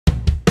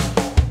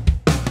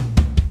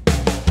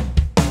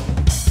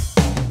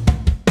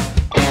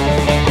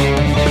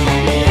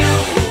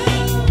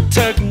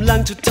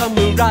จะทำอ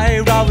ะไร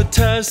เราว่าเธ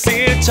อเสี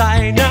ยใจ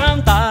น้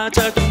ำตาเธ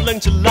อกำลัง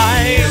จะไหล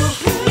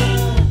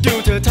ดู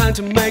เธอทางจ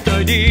ะไม่ค่อ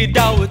ยดีเด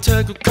าว่าเธ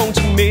อก็คงจ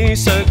ะมี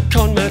สักค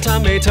นมาท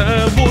ำให้เธอ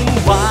วุ่น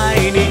วาย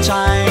ในใจ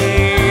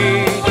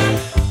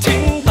ทิ้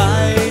งไป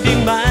ได้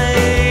ไหม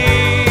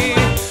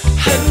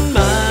หันม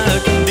า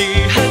คนดี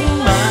หัน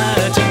มา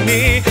จาก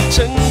นี้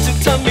ฉันจะ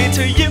ทำให้เธ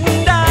อยิ้ม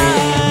ได้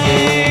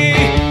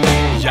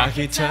อยากใ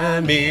ห้เธอ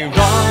มีร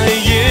อย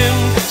ยิ้ม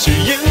ช่วย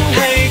ยิ้มใ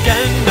ห้กั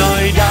นหน่อ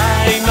ยได้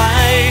ไหม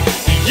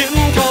ยิ้ม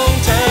ของ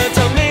เธอท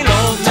ำให้โล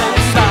กทั้ง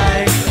ใบ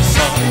ส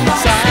ด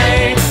ใส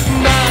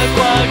มากก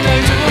ว่าใคร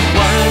ทุก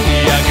วัน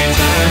อยากให้เ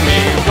ธอมี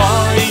รอ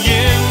ย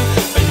ยิ้ม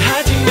ปัญหา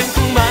ที่มันค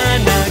งมา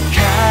หนักแ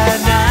ค่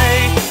ไหน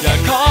อยาก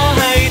ขอใ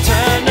ห้เธ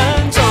อนั้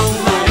นจง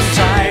มั่นใจ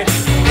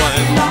วั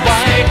นไ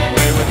ว้ไ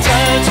ม่ว่าเธอ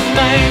จะไ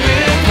ม่เหลื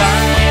อใคร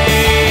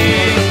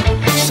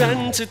ฉัน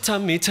จะท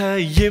ำให้เธอ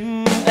ยิ้ม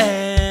เอง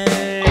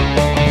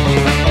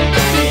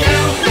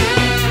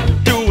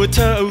ดูว่าเธ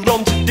ออาร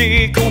มณ์จะดี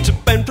คงจะ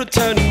เป็นเพราะเธ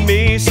อนั้นมี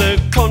สัก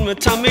คนมา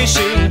ทำให้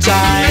ชื่นใจ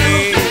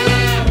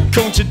ค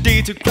งจะดี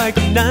ถ้าใครค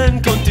นนั้น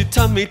คนที่ท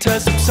ำให้เธอ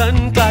สุขสัน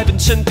ต์กลายเป็น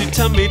ฉันที่ท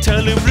ำให้เธอ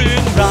ลืมเรื่อ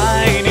งร้า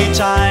ยในใ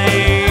จ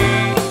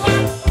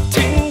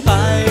ทิ้งไป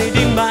ไ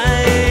ด้ไหม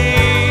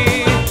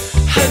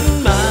หัน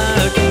มา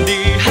คนดี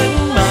หัน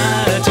มา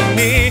จาก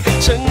นี้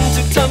ฉันจ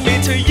ะทำให้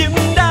เธอยิ้ม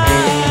ได้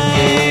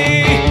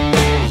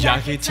อยาก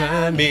ให้เธอ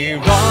มี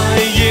รอ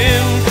ยยิ้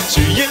ม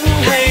ช่วยยิ้ม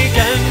ให้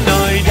กันหน่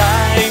อยได้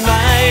ไหม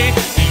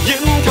ยิ้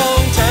มขอ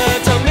งเธอ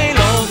ทำให้โ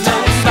ลกทั้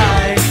งใบ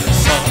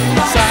สด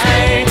ใส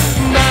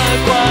มาก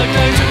กว่าใคร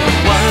ทุก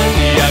วัน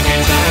อยากให้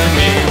เธอ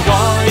มีร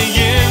อย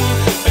ยิ้ม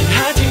ปัญห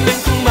าที่มัน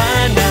คงมา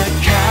หนัก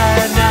แค่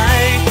ไหน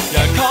อย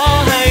ากขอ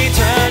ให้เธ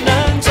อ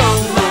นั้นจง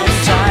มั่น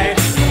ใจ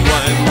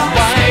วันไ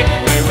ว้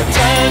ไม่ว่าเธ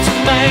อจะ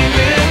ไม่เห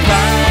ลือใคร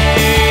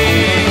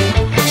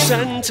ฉั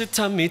นจะท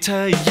ำให้เธอ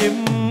ยิ้ม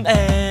เอ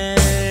ง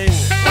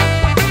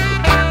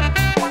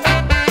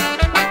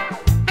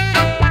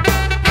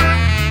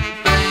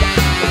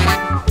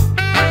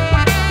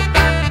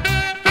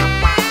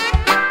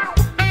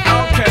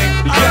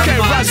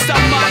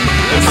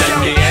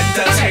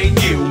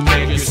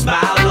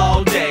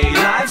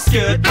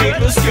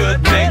Feels good,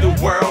 make the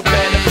world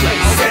better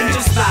place. Send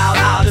your smile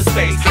out of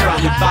space, from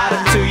your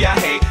bottom to your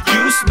head.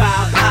 You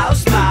smile, I'll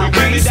smile,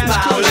 we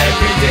smile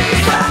every day.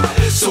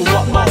 So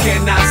what more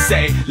can I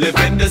say?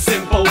 Living the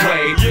simple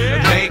way,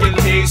 making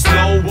peace,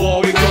 no war.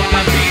 We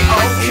gonna be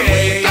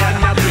okay.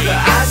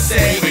 I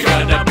say we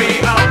gonna be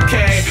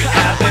okay.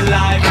 Happy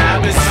life,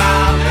 happy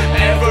smile,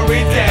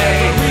 every day,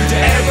 every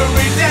day,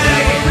 every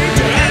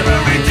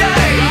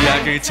day. อยา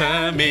กให้เธอ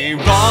มี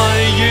รอย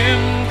ยิ้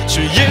ม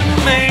ช่วยยิ้ม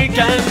ให้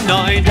กันหน่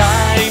อยได้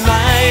ไหม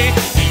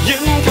ยิ้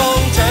มขอ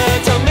งเธอ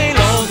ทำให้โ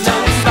ลกทั้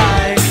งใบ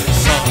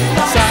สด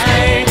ใส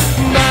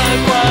มาก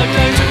กว่าใคร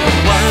ทุก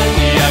วัน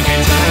อยากให้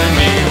เธอ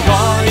มีร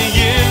อย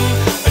ยิ้ม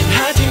ปัญห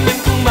าที่มัน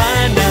คงมา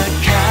หนัก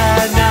แค่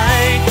ไหน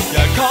อย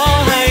ากขอ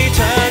ให้เธ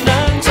อ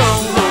นั้นจ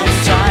งมั่น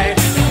ใจ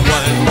วั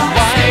นไ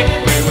ว้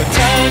ไม่ว่าเธ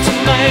อจะ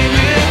ไม่เห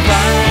ลือใคร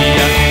อ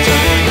ยากให้เธ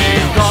อมี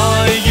รอ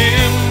ยยิ้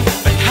ม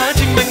ปัญหา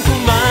ที่มันคง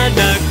มาห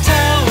นักเ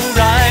ท่าไ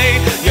ร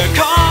อยากข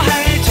อให้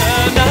เธอ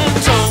นั้น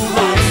จง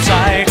มั่นใจ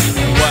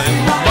วัน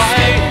ไว้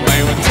ไม่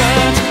ว่าเธอ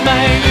จะไม่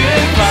เหลือ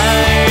ใคร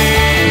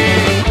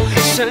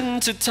ฉัน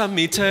จะทำใ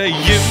ห้เธอ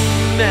ยิ้ม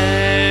เอ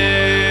ง